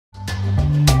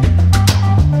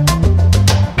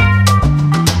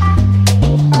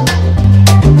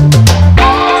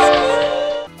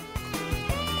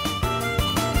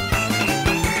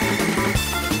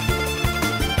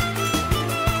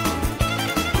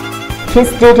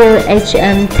KeyStudio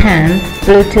HM-10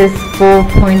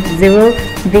 Bluetooth-4.0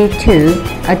 V2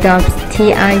 adopts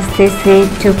TI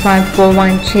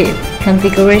CC2541 chip,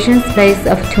 configuration space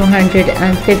of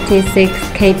 256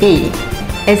 KB.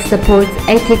 It supports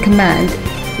 80 commands.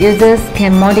 Users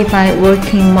can modify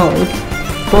working mode,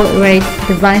 baud rate,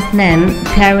 device name,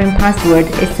 pairing password,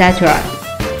 etc.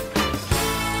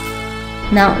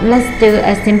 Now let's do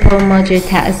a simple module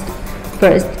test.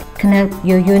 First, connect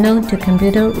your Uno to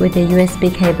computer with a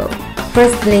USB cable.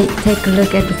 Firstly, take a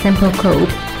look at the sample code.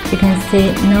 You can see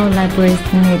no libraries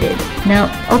needed. Now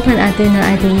open Arduino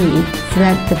IDE,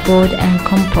 select the board and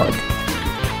COM port.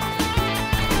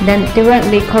 Then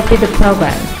directly copy the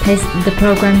program, paste the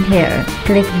program here.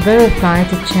 Click Verify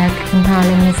to check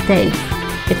compiling mistakes.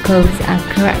 If codes are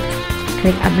correct,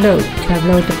 click Upload to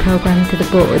upload the program to the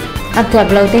board. After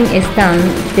uploading is done,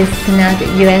 disconnect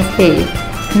USB.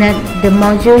 Connect the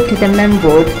module to the main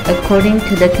board according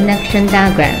to the connection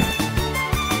diagram.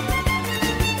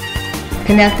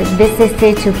 Connect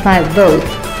VCC to 5V,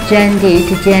 GND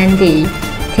to GND,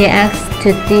 TX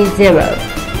to D0,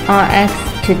 RX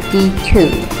to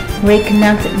D2.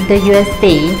 Reconnect the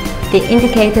USB. The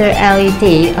indicator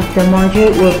LED of the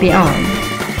module will be on.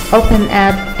 Open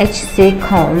app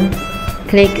HC-COM.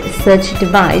 Click Search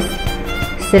Device.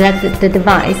 Select the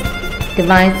device.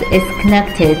 Device is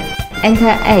connected.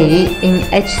 Enter A in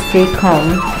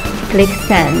HC-COM. Click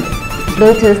Send.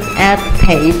 Bluetooth app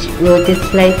page will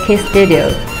display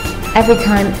KeyStudio. Every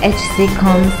time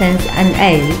HC-COM sends an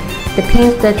A, the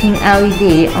pin 13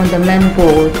 LED on the main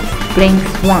board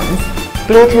blinks once.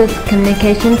 Bluetooth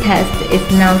communication test is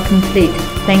now complete.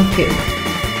 Thank you.